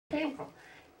came from.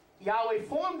 Yahweh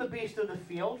formed the beast of the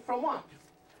field from what?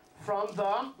 From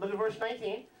the, look at verse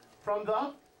 19, from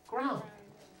the ground.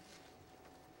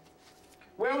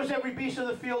 Where was every beast of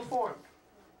the field formed?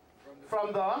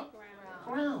 From the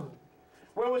ground.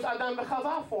 Where was Adam and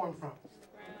Chava formed from?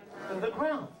 The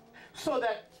ground. So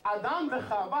that Adam and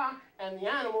Chava and the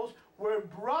animals were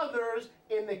brothers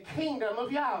in the kingdom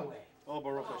of Yahweh. Oh,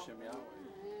 Baruch Hashem Yahweh.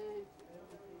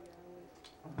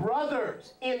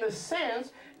 Brothers in the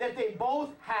sense that they both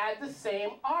had the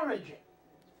same origin.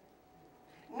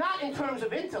 Not in terms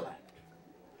of intellect.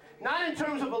 Not in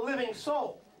terms of a living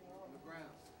soul.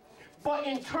 But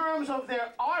in terms of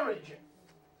their origin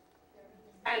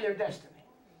and their destiny.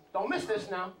 Don't miss this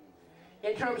now.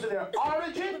 In terms of their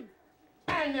origin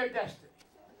and their destiny.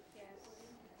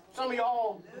 Some of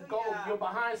y'all go, you're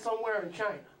behind somewhere in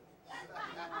China.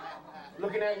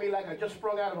 Looking at me like I just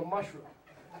sprung out of a mushroom.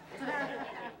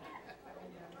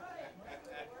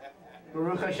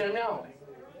 Baruch Hashem Yahweh.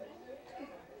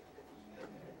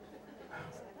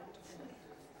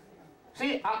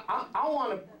 See, I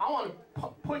want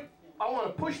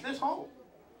to push this home.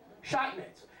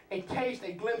 Shatnetz, a taste,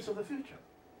 a glimpse of the future.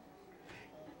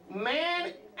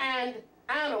 Man and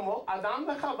animal, Adam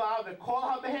v'Chava v'kol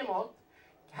ha'behemot,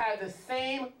 had the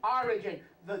same origin,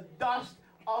 the dust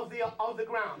of the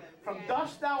ground. From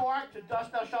dust thou art, to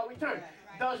dust thou shalt return.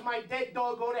 Does my dead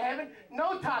dog go to heaven?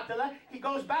 No, Tatala. He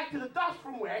goes back to the dust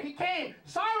from where he came.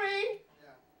 Sorry.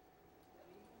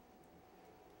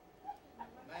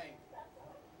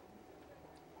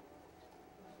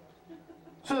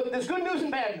 So there's good news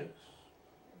and bad news.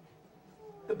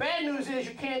 The bad news is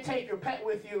you can't take your pet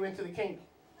with you into the kingdom.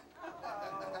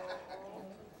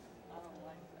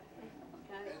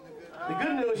 The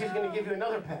good news, he's going to give you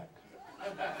another pet.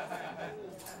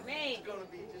 It's going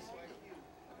to be just like you.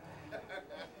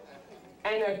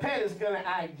 And that pet is going to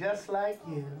act just like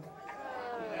you.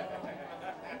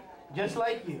 Just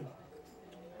like you.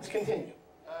 Let's continue.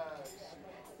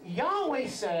 Yahweh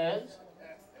says,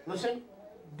 listen,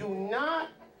 do not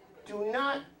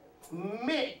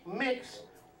mix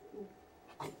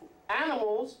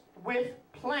animals with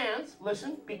plants,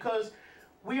 listen, because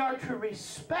we are to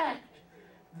respect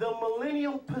the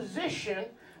millennial position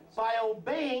by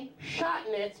obeying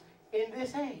Shatnetz in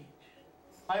this age.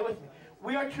 Are you with me?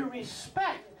 We are to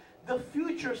respect the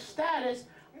future status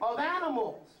of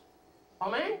animals.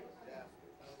 Amen?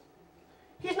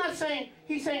 He's not saying,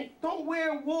 he's saying don't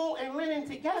wear wool and linen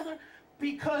together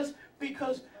because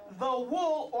the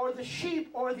wool or the sheep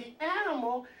or the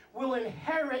animal will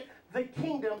inherit the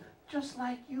kingdom just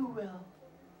like you will.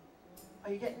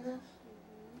 Are you getting this?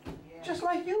 Yeah. Just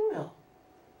like you will.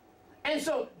 And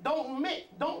so don't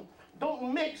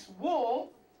mix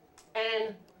wool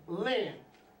and linen.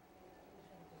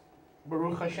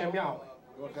 Baruch Hashem Yahweh.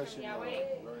 Baruch Hashem Yahweh. Very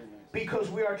nice. Because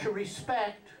we are to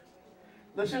respect,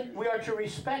 listen, we are to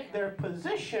respect their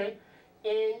position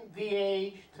in the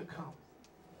age to come.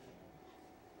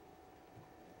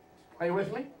 Are you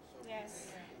with me?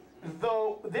 Yes.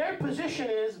 Though their position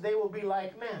is they will be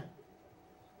like man.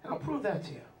 And I'll prove that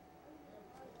to you.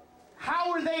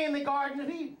 How were they in the Garden of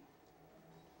Eden?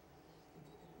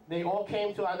 They all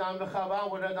came to Adam v'Chava.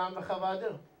 What did Adam v'Chava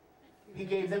do? He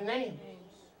gave them names.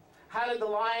 How did the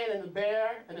lion and the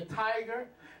bear and the tiger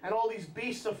and all these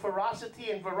beasts of ferocity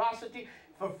and veracity,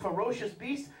 ferocious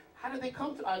beasts, how did they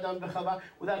come to Adam v'Chava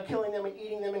without killing them and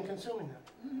eating them and consuming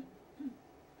them?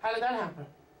 How did that happen?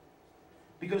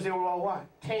 Because they were all what?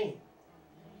 Tame.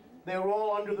 They were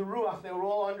all under the Ruach. They were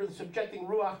all under the subjecting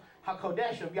Ruach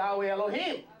HaKodesh of Yahweh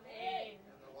Elohim. And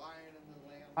the lion and the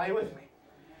lamb. Are you with me?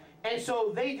 And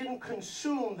so they didn't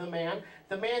consume the man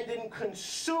didn't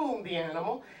consume the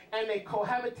animal, and they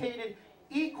cohabitated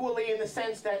equally in the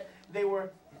sense that they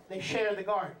shared the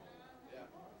garden. Yeah.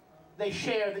 They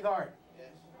shared the garden. Yes.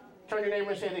 Turn to your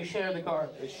neighbor and say they shared the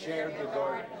garden. They shared the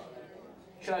garden.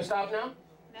 Should I stop now?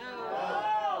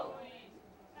 No.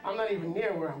 I'm not even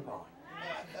near where I'm going.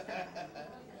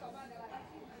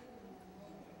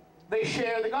 They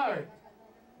share the garden.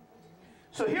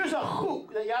 So here's a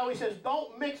hook that Yahweh says,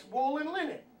 don't mix wool and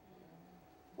linen.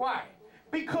 Why?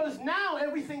 Because now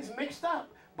everything's mixed up.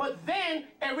 But then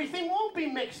everything won't be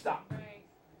mixed up. Right.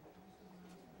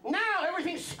 Now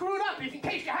everything's screwed up. In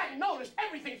case you hadn't noticed,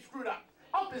 everything's screwed up.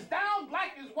 Up is down,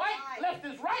 black is white, left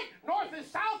is right, north is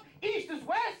south, east is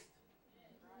west.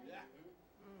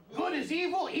 Good is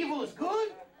evil, evil is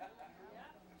good.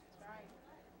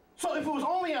 So if it was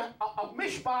only a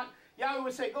mishpat, Yahweh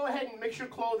would say, go ahead and mix your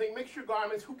clothing, mix your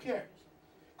garments, who cares?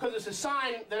 Because it's a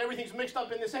sign that everything's mixed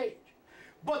up in this age.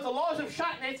 But the laws of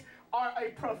Shatnetz are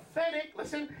a prophetic,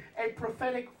 listen, a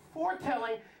prophetic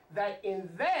foretelling that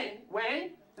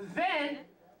when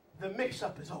the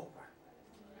mix-up is over.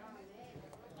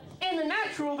 In the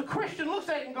natural, the Christian looks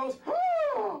at it and goes,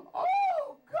 oh,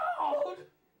 God,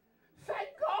 thank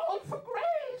God for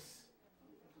grace.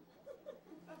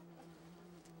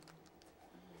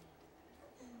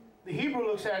 The Hebrew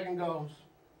looks at it and goes,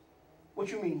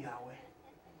 what you mean, Yahweh?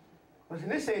 Because in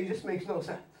this age, this makes no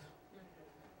sense.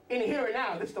 In the here and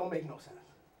now, this don't make no sense.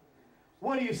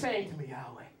 What are you saying to me,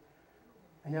 Yahweh?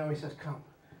 And Yahweh says, come,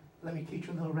 let me teach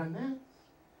you a little remnants.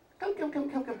 Come.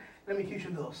 Let me teach you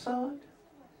a little sword.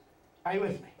 Are you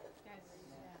with me? Yes.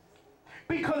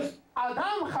 Because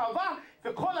Adam, Chava,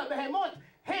 v'kol ha-behemot,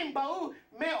 hem ba'u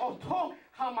me'oto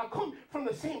hamakom, from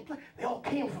the same place. They all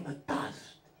came from the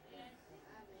dust.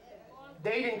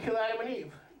 They didn't kill Adam and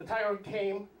Eve. The tiger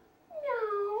came,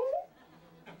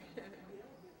 meow.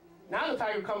 Now the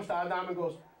tiger comes to Adam and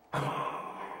goes,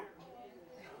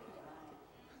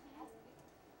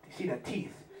 you see that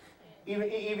teeth?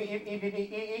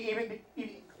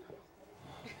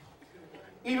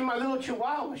 Even my little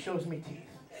chihuahua shows me teeth.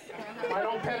 I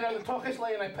don't pet it on the tochus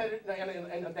lay, and I pet it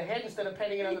on the head instead of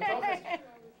petting it on the tochus.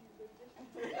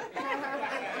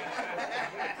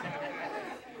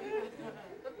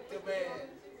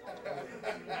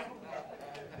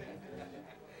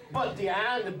 But the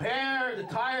bear, the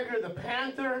tiger, the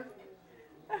panther,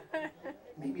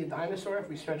 maybe a dinosaur if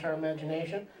we stretch our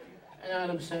imagination. And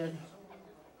Adam said,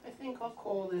 I think I'll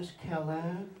call this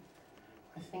Caleb.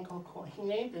 I think I'll call, he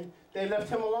named it. They left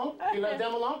him alone. He left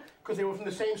them alone because they were from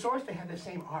the same source. They had the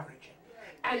same origin.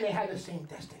 And they had the same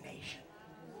destination.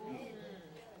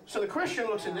 So the Christian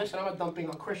looks at this, and I'm not dumping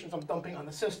on Christians, I'm dumping on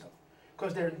the system.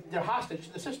 Because they're hostage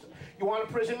to the system. You want a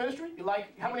prison ministry? You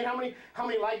like, how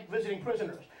many like visiting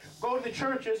prisoners? Go to the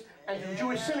churches and to the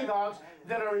Jewish synagogues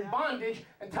that are in bondage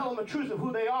and tell them the truth of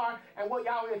who they are and what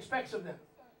Yahweh expects of them.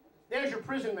 There's your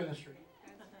prison ministry.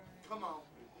 Come on.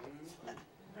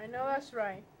 I know that's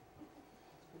right.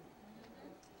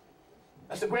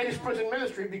 That's the greatest prison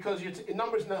ministry because it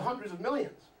numbers in the hundreds of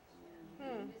millions.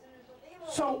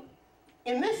 So,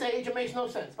 in this age, it makes no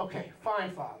sense. Okay,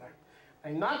 fine, Father.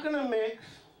 I'm not going to mix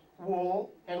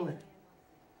wool and linen.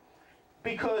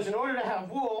 Because in order to have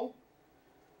wool,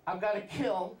 I've got to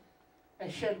kill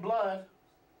and shed blood.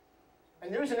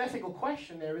 And there is an ethical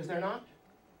question there, is there not?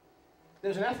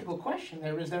 There's an ethical question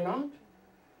there, is there not?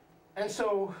 And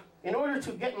so, in order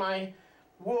to get my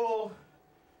wool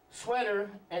sweater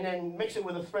and then mix it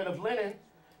with a thread of linen,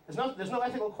 there's no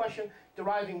ethical question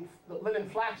deriving the linen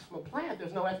flax from a plant.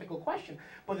 There's no ethical question.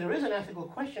 But there is an ethical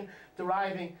question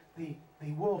deriving the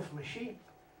wool from a sheep.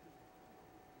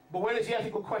 But when does the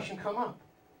ethical question come up?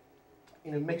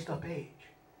 In a mixed up age.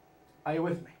 Are you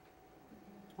with me?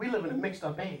 We live in a mixed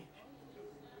up age.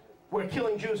 Where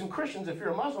killing Jews and Christians, if you're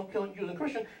a Muslim, killing Jews and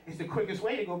Christians is the quickest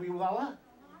way to go be with Allah.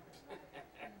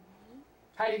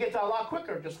 How do you get to Allah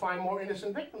quicker? Just find more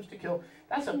innocent victims to kill.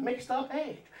 That's a mixed up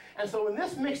age. And so in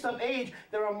this mixed up age,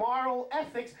 there are moral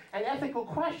ethics and ethical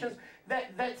questions that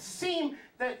it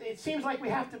seems like we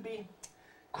have to be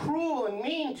cruel and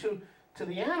mean to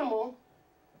the animal,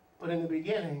 but in the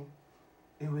beginning,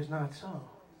 it was not so.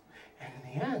 And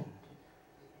in the end,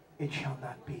 it shall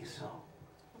not be so.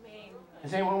 Amen.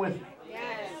 Is anyone with me?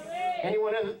 Yes.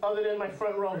 Anyone other than my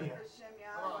front row here?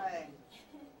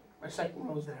 My second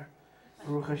row's there.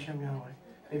 Baruch Hashem Yahweh.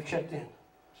 They've checked in.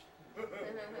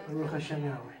 Baruch Hashem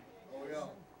Yahweh.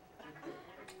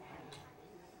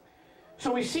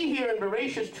 So we see here in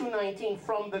Bereshit 2:19,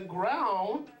 from the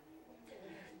ground,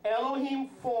 Elohim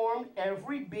formed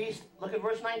every beast. Look at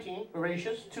verse 19,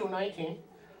 Bereshit 2:19.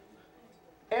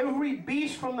 Every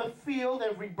beast from the field,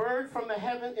 every bird from the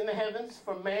heaven in the heavens,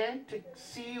 for man to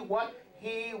see what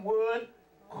he would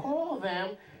call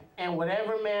them, and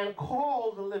whatever man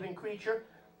called the living creature,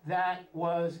 that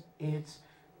was its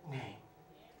name.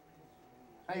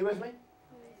 Are you with me?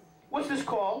 What's this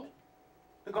called?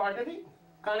 The Garden of Eden.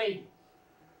 Gan Eden.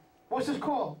 What's this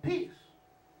called? Peace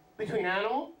between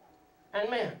animal and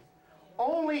man.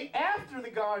 Only after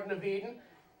the Garden of Eden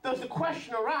does the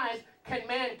question arise, can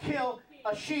man kill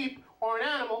a sheep or an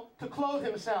animal to clothe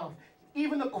himself?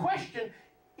 Even the question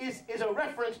is a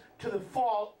reference to the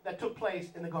fall that took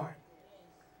place in the garden.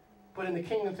 But in the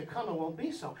kingdom to come, it won't be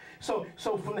so. So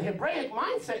from the Hebraic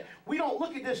mindset, we don't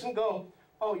look at this and go,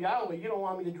 oh, Yahweh, you don't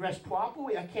want me to dress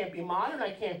properly. I can't be modern.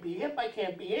 I can't be hip. I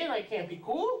can't be in. I can't be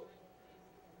cool.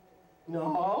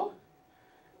 No.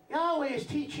 Yahweh is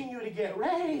teaching you to get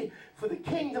ready for the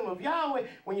kingdom of Yahweh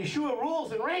when Yeshua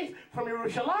rules and reigns from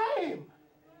Jerusalem.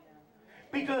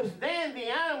 Because then the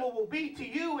animal will be to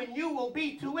you and you will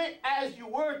be to it as you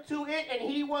were to it and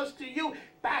he was to you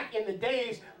back in the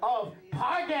days of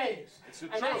Pardes.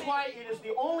 And that's why it is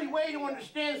the only way to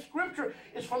understand Scripture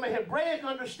is from a Hebraic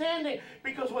understanding,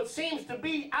 because what seems to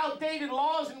be outdated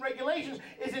laws and regulations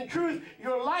is in truth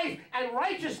your life and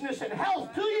righteousness and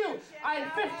health to you. In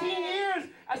 15 years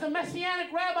as a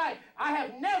Messianic rabbi, I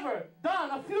have never done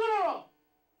a funeral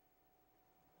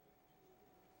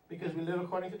because we live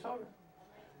according to Torah.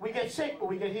 We get sick, but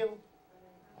we get healed.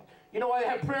 You know why they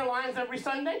have prayer lines every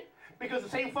Sunday? Because the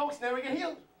same folks never get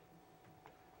healed.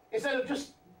 Instead of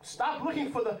just stop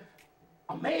looking for the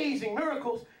amazing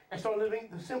miracles and start living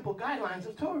the simple guidelines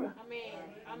of Torah. Amen.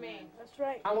 Amen. That's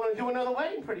right. I want to do another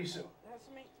wedding pretty soon. That's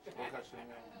me.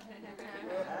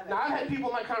 Now, I've had people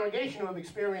in my congregation who have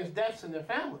experienced deaths in their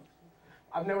family.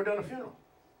 I've never done a funeral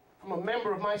from a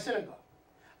member of my synagogue.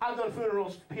 I've done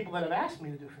funerals for people that have asked me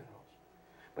to do funerals.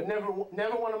 But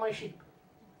never one of my sheep.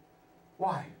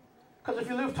 Why? Because if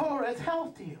you live Torah, it's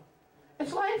health to you.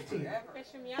 It's life to you.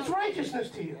 It's righteousness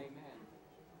to you.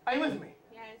 Are you with me?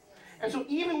 Yes. And so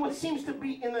even what seems to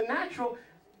be in the natural,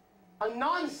 a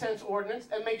nonsense ordinance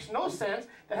that makes no sense,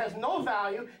 that has no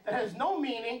value, that has no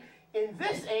meaning, in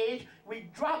this age, we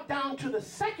drop down to the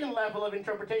second level of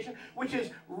interpretation, which is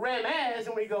remez,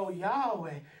 and we go,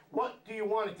 Yahweh, what do you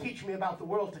want to teach me about the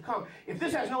world to come? If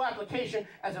this has no application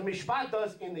as a mishpat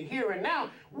does in the here and now,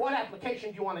 what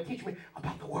application do you want to teach me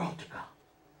about the world to come?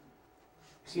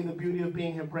 See the beauty of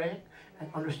being Hebraic and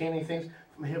understanding things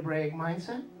from a Hebraic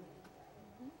mindset?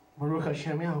 Baruch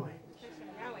Hashem Yahweh.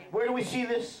 Where do we see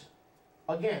this?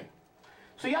 Again.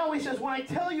 So Yahweh says, when I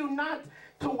tell you not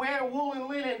to wear wool and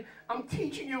linen, I'm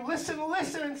teaching you, listen,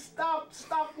 and stop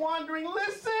wandering,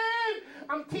 listen!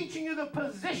 I'm teaching you the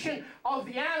position of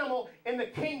the animal in the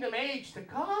kingdom age to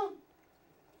come.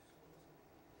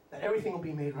 That everything will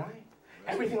be made right.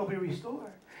 Everything will be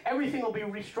restored. Everything will be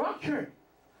restructured.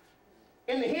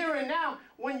 In the here and now,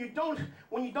 when you don't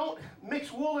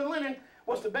mix wool and linen,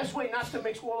 what's the best way not to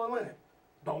mix wool and linen?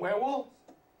 Don't wear wool.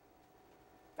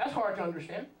 That's hard to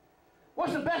understand.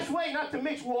 What's the best way not to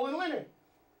mix wool and linen?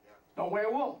 Don't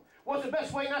wear wool. What's the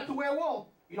best way not to wear wool?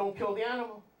 You don't kill the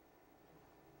animal.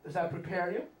 Does that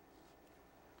prepare you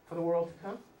for the world to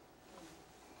come?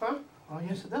 Huh? Oh,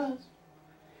 yes, it does.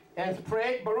 And to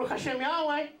pray, Baruch Hashem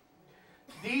Yahweh,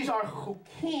 these are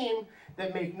chukim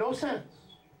that make no sense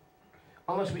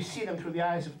unless we see them through the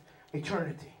eyes of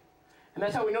eternity. And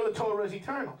that's how we know the Torah is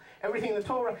eternal. Everything in the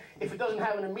Torah, if it doesn't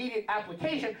have an immediate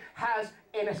application, has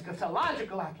an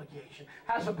eschatological application,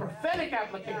 has a prophetic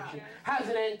application, has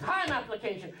an end-time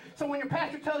application. So when your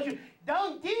pastor tells you,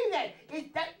 don't do that,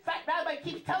 that fat rabbi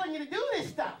keeps telling you to do this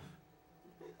stuff.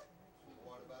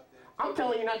 I'm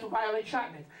telling you not to violate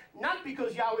Shatnetz. Not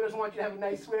because Yahweh doesn't want you to have a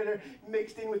nice sweater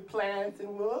mixed in with plants and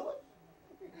wool.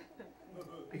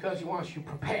 Because he wants you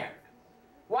prepared.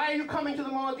 Why are you coming to the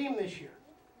Moedim this year?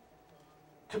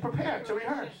 To prepare, to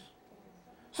rehearse.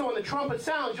 So when the trumpet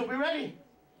sounds, you'll be ready.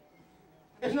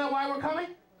 Isn't that why we're coming?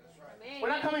 We're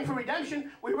not coming for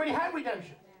redemption. We already have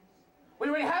redemption. We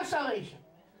already have salvation.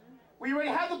 We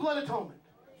already have the blood atonement.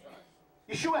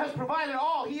 Yeshua has provided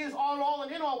all. He is all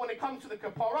and in all when it comes to the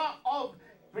kapara of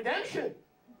redemption.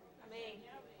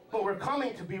 But we're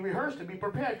coming to be rehearsed, to be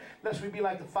prepared, lest we be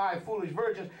like the 5 foolish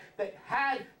virgins that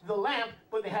had the lamp,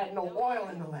 but they had no oil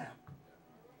in the lamp.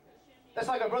 That's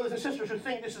like our brothers and sisters who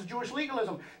think this is Jewish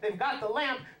legalism. They've got the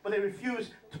lamp, but they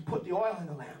refuse to put the oil in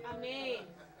the lamp. Amen.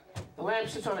 The lamp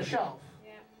sits on a shelf,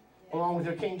 along with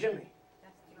their King Jimmy.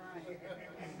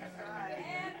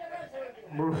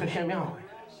 Baruch Hashem Yahweh.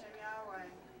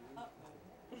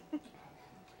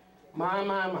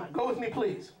 My. Go with me,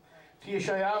 please, to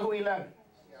Yeshayahu 11.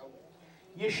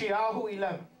 Yeshayahu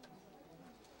 11.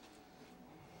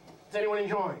 Is anyone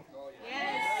enjoying?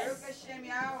 Yes.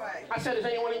 I said, is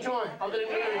anyone enjoying? Other than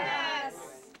me? Yes.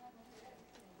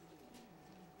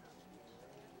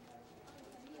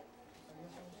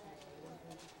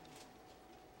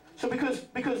 So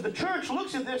because the church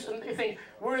looks at this and they think,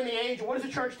 we're in the age, what does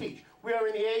the church teach? We are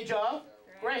in the age of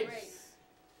grace.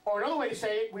 Or another way to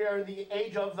say it, we are in the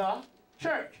age of the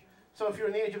church. So if you're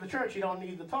in the age of the church, you don't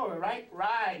need the Torah, right?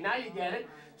 Right, now you get it.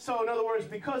 So in other words,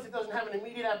 because it doesn't have an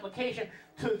immediate application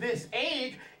to this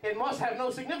age, it must have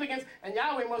no significance, and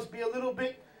Yahweh must be a little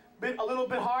bit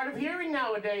hard of hearing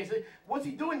nowadays. What's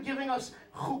he doing? Giving us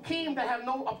chukim that have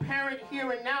no apparent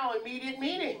here and now immediate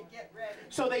meaning.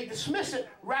 So they dismiss it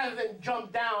rather than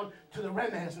jump down to the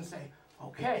remez and say,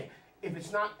 okay, if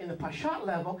it's not in the pashat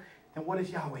level, then what is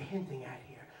Yahweh hinting at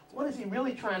here? What is he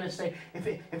really trying to say? If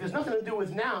there's nothing to do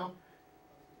with now,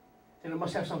 then it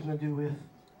must have something to do with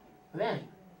then.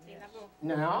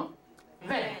 Now,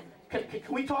 Then. Can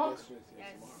we talk?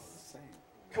 Yes.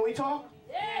 Can we talk?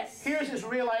 Yes. Here's his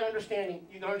real light understanding.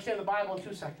 You can understand the Bible in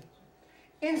 2 seconds.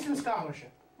 Instant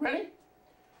scholarship. Ready?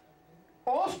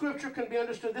 All scripture can be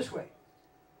understood this way.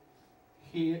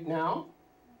 Here, now,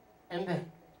 and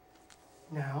then.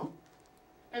 Now,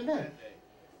 and then.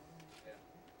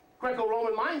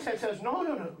 Greco-Roman mindset says,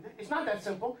 no. It's not that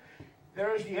simple.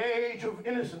 There's the age of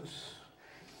innocence.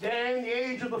 Then the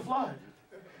age of the flood.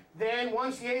 Then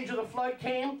once the age of the flood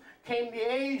came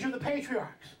the age of the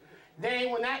patriarchs.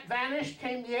 Then when that vanished,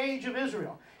 came the age of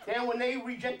Israel. Then when they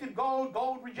rejected gold,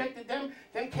 gold rejected them.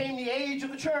 Then came the age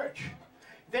of the church.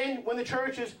 Then when the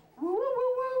church is, woo, woo,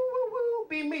 woo, woo, woo,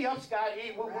 beam me up,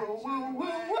 Scotty, woo, woo, woo, woo,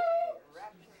 woo.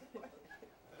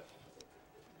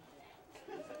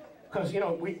 Because,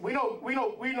 we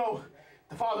know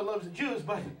the Father loves the Jews,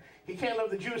 but he can't love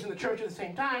the Jews and the church at the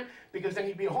same time, because then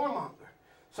he'd be a whoremonger.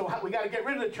 So we got to get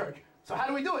rid of the church. So how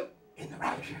do we do it? In the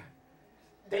rapture.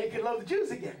 Then he can love the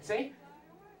Jews again, see?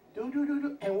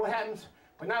 Do. And what happens?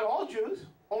 But not all Jews,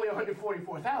 only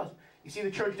 144,000. You see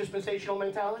the church dispensational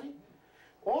mentality?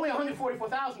 Only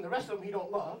 144,000, the rest of them he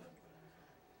don't love.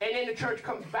 And then the church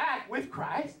comes back with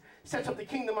Christ, sets up the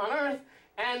kingdom on earth,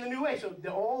 and the new age. So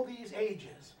all these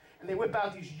ages. And they whip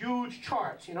out these huge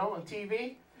charts, on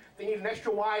TV. They need an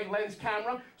extra wide lens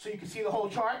camera so you can see the whole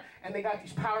chart. And they got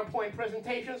these PowerPoint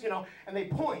presentations, and they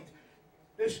point.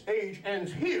 This age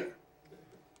ends here.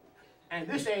 And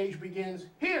this age begins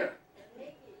here.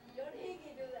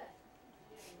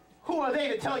 Who are they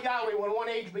to tell Yahweh when one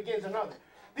age begins another?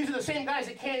 These are the same guys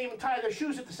that can't even tie their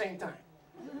shoes at the same time.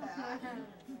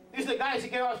 These are the guys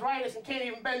that get arthritis and can't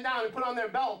even bend down and put on their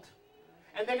belt.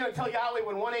 And they're going to tell Yahweh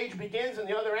when one age begins and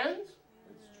the other ends?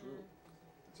 It's true.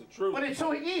 It's a truth. But it's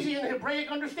so easy in the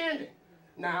Hebraic understanding.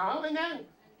 Now and then.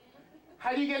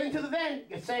 How do you get into the then?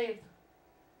 Get saved.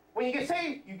 When you get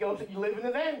saved, you live in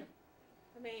the then.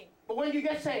 Amen. But when do you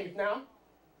get saved? Now.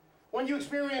 When do you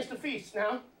experience the feast?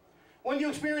 Now. When do you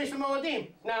experience the Moedim?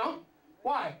 Now.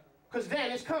 Why? Because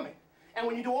then is coming. And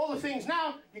when you do all the things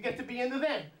now, you get to be in the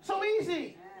then. So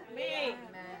easy. Amen.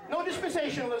 No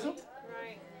dispensationalism.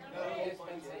 Right.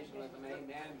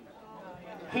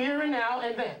 Here and now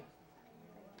and then.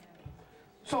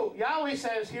 So Yahweh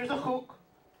says, here's the hook,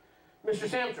 Mr.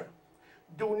 Samtra.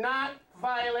 Do not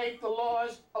violate the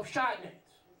laws of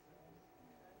Shatnetz.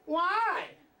 Why?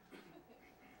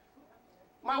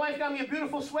 My wife got me a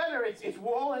beautiful sweater. It's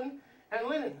wool and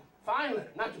linen. Fine linen.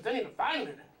 Not just any, but fine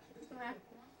linen.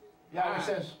 Yahweh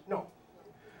says, no.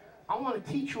 I want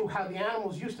to teach you how the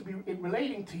animals used to be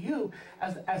relating to you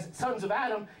as sons of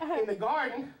Adam in the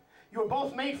garden. You were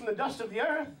both made from the dust of the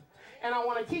earth. And I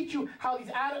want to teach you how these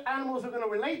animals are going to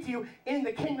relate to you in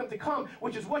the kingdom to come,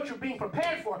 which is what you're being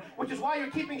prepared for, which is why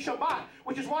you're keeping Shabbat,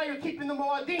 which is why you're keeping the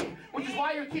Moedim, which is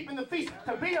why you're keeping the feast,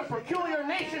 to be a peculiar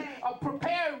nation, a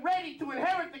prepared, ready to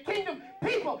inherit the kingdom.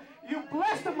 People, you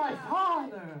blessed of my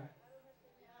Father.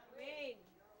 Amen.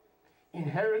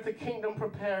 Inherit the kingdom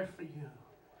prepared for you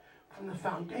from the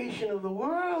foundation of the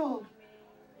world.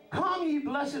 Come, ye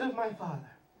blessed of my Father.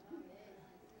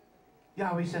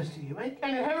 Yahweh says to you, and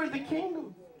inherit the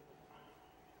kingdom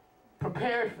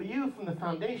prepared for you from the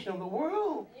foundation of the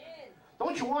world.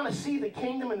 Don't you want to see the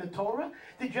kingdom in the Torah?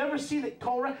 Did you ever see the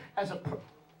Torah as a...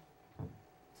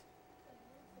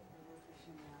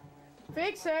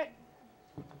 Fix it.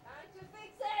 Time to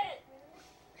fix it.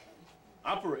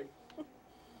 Operate.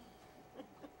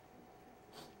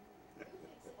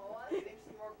 Make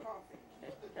some more coffee.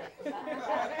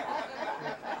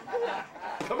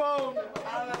 Come on.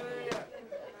 Hallelujah.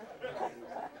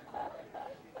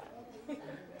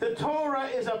 The Torah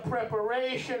is a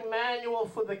preparation manual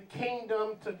for the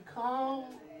kingdom to come.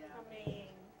 Amen.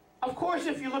 Of course,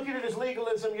 if you look at it as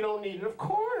legalism, you don't need it. Of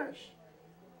course.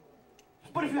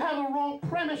 But if you have a wrong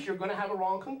premise, you're going to have a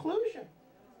wrong conclusion.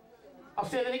 I'll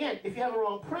say that again. If you have a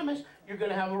wrong premise, you're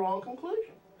going to have a wrong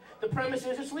conclusion. The premise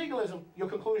is it's legalism. Your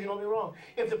conclusion will be wrong.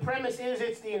 If the premise is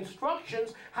it's the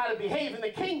instructions how to behave in the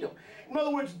kingdom. In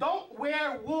other words, don't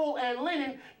wear wool and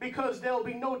linen because there'll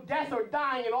be no death or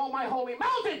dying in all my holy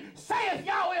mountain, saith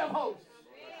Yahweh of hosts.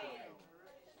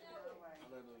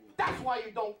 That's why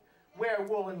you don't wear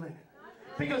wool and linen.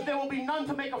 Because there will be none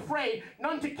to make afraid,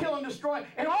 none to kill and destroy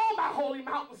in all my holy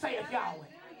mountain, saith Yahweh.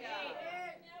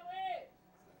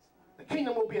 The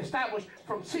kingdom will be established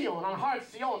from Sion, on Har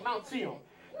Sion, Mount Sion.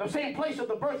 The same place of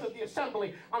the birth of the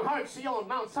assembly, on Har Sion,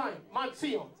 Mount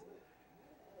Sion.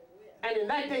 And in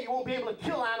that day you won't be able to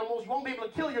kill animals, you won't be able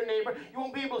to kill your neighbor, you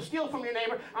won't be able to steal from your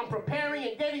neighbor. I'm preparing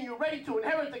and getting you ready to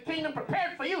inherit the kingdom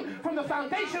prepared for you from the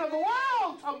foundation of the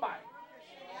world, somebody.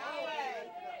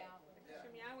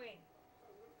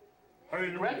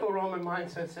 Hallelujah. Greco-Roman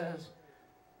mindset says,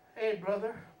 hey,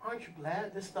 brother, aren't you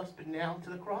glad this stuff's been nailed to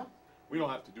the cross? We don't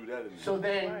have to do that anymore. So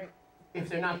then, Right. if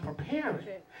they're not preparing,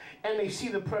 Shit. and they see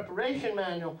the preparation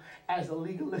manual as a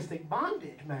legalistic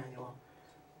bondage manual,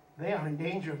 they are in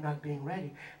danger of not being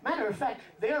ready. Matter of fact,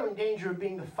 they are in danger of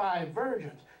being the 5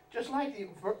 virgins. Just like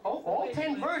all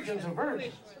 10 virgins are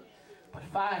virgins, but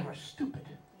 5 are stupid.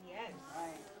 Yes.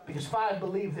 Because 5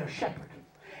 believe their shepherd.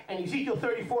 And Ezekiel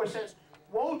 34 says,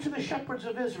 woe to the shepherds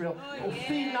of Israel who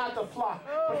feed not the flock,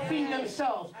 but feed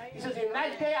themselves. He says, in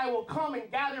that day I will come and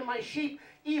gather my sheep.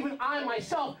 Even I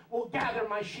myself will gather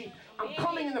my sheep. I'm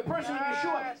coming in the person of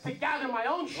Yeshua to gather my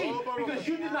own sheep, because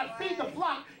you did not feed the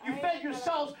flock. You fed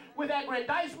yourselves with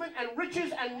aggrandizement and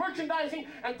riches and merchandising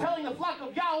and telling the flock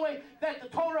of Yahweh that the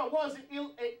Torah was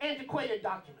an antiquated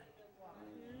document.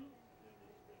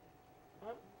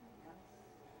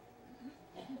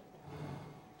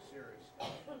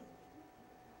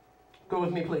 Go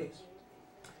with me, please,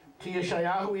 to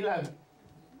Yeshayahu 11.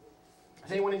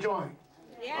 Is anyone enjoying?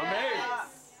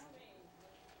 Yes.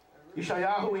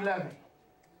 Yeshayahu 11.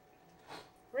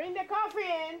 Bring the coffee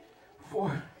in.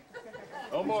 4.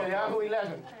 No more. Yeshayahu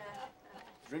 11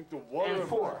 Drink the water. and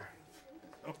 4.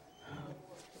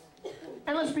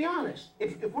 And let's be honest,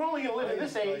 if we're only going to live in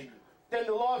this age, then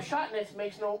the law of Shatnetz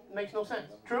makes no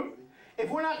sense. True? If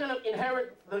we're not going to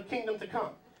inherit the kingdom to come,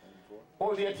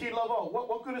 or the Atid Lavo,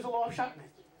 what good is the law of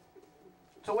Shatnetz?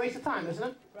 It's a waste of time, isn't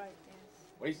it? Right.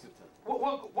 Waste of time.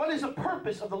 What is the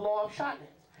purpose of the law of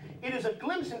Shatnetz? It is a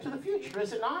glimpse into the future,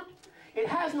 is it not? It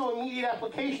has no immediate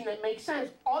application that makes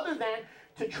sense other than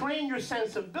to train your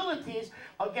sensibilities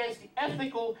against the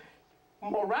ethical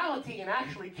morality in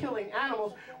actually killing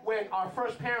animals. When our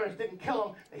first parents didn't kill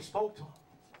them, they spoke to them.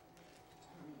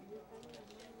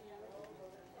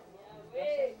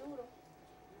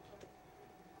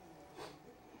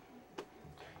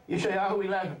 Yeshayahu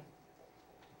 11,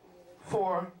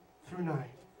 4 through 9.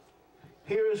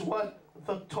 Here is what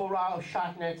the Torah of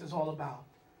Shatnetz is all about.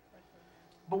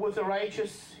 But with the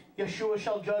righteous, Yeshua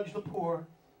shall judge the poor.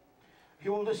 He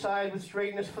will decide with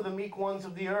straightness for the meek ones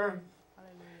of the earth.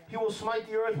 He will smite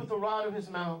the earth with the rod of his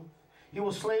mouth. He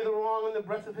will slay the wrong in the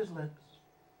breath of his lips.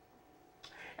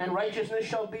 And righteousness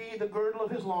shall be the girdle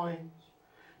of his loins,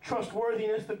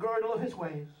 trustworthiness the girdle of his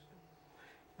waist.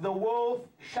 The wolf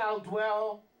shall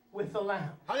dwell with the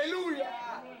lamb. Hallelujah.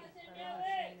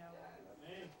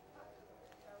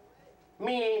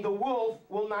 Meaning the wolf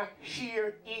will not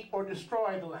shear, eat, or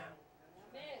destroy the lamb.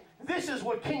 This is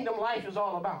what kingdom life is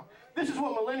all about. This is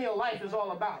what millennial life is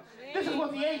all about. This is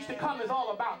what the age to come is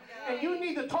all about. And you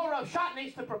need the Torah of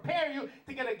Shatnetz to prepare you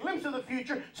to get a glimpse of the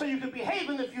future so you can behave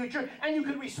in the future and you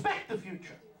can respect the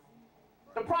future.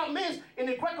 The problem is, in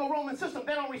the Greco-Roman system,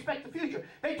 they don't respect the future.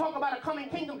 They talk about a coming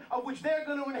kingdom of which they're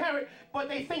going to inherit, but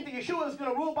they think that Yeshua is going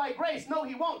to rule by grace. No,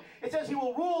 he won't. It says he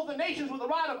will rule the nations with a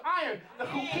rod of iron, the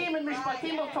chukim and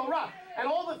mishpatim of Torah. And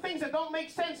all the things that don't make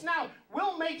sense now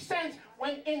will make sense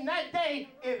when in that day,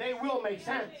 they will make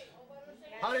sense.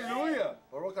 Hallelujah.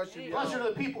 Baruch Hashem. Blessed are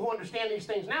the people who understand these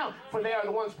things now, for they are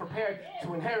the ones prepared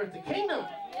to inherit the kingdom.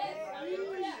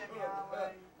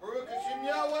 Baruch Hashem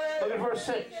Yahweh. Look at verse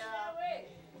 6.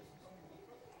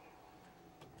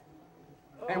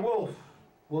 A wolf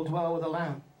will dwell with a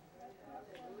lamb.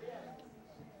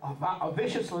 A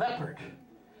vicious leopard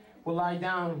will lie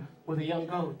down with a young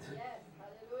goat.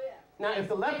 Now, if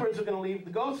the leopards are going to leave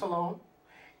the goats alone,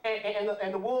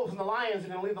 and the wolves and the lions are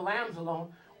going to leave the lambs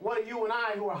alone, what are you and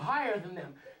I who are higher than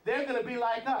them? They're going to be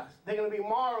like us. They're going to be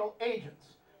moral agents.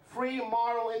 Free,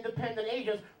 moral, independent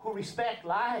agents who respect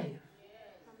life.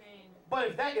 But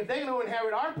if they're going to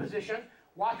inherit our position,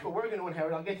 watch what we're going to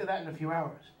inherit. I'll get to that in a few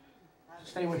hours. So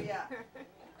stay with me.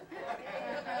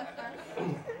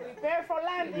 Prepare for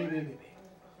landing.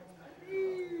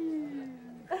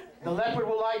 The leopard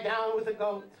will lie down with the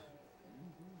goat.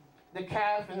 The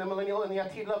calf and the millennial and the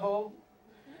Atid Lavo.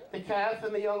 The calf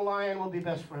and the young lion will be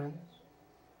best friends.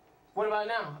 What about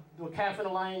now? Do a calf and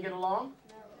a lion get along?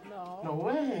 No. No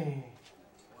way.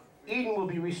 Eden will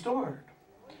be restored.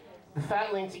 The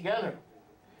fatling together.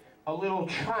 A little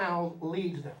child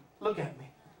leads them. Look at me.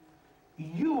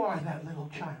 You are that little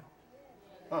child.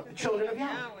 The children of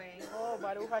Yahweh. Oh,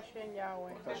 Baruch Hashem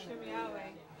Yahweh. Hashem Yahweh.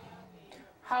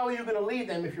 How are you going to lead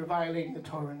them if you're violating the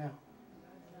Torah now?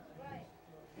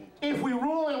 If we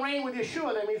rule and reign with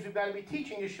Yeshua, that means we've got to be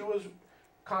teaching Yeshua's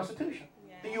constitution.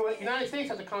 The United States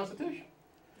has a constitution.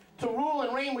 To rule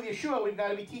and reign with Yeshua, we've got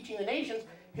to be teaching the nations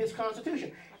his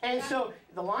constitution. And so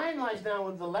the lion lies down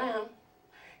with the lamb,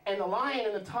 and the lion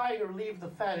and the tiger leave the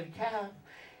fatted calf,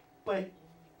 but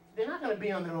they're not going to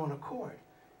be on their own accord.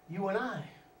 You and I,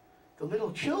 the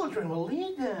little children, will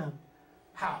lead them.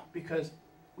 How? Because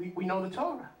we know the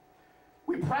Torah.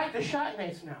 We practice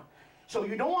Shatnetz now. So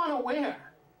you don't want to wear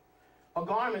a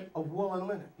garment of wool and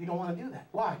linen. You don't want to do that.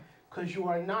 Why? Because you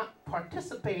are not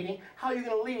participating. How are you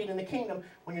going to lead in the kingdom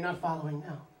when you're not following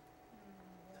now?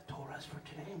 The Torah is for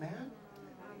today, man.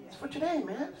 It's for today,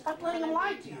 man. Stop letting them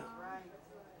lie to you.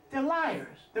 They're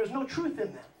liars. There's no truth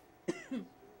in them.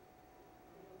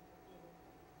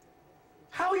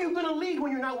 How are you going to lead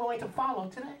when you're not willing to follow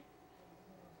today?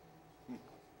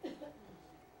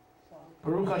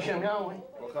 Baruch Hashem Yahweh.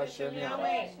 Baruch Hashem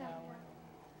Yahweh.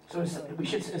 So we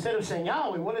should, instead of saying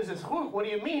Yahweh, what is this? What do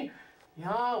you mean?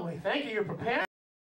 Yahweh, thank you, you're preparing.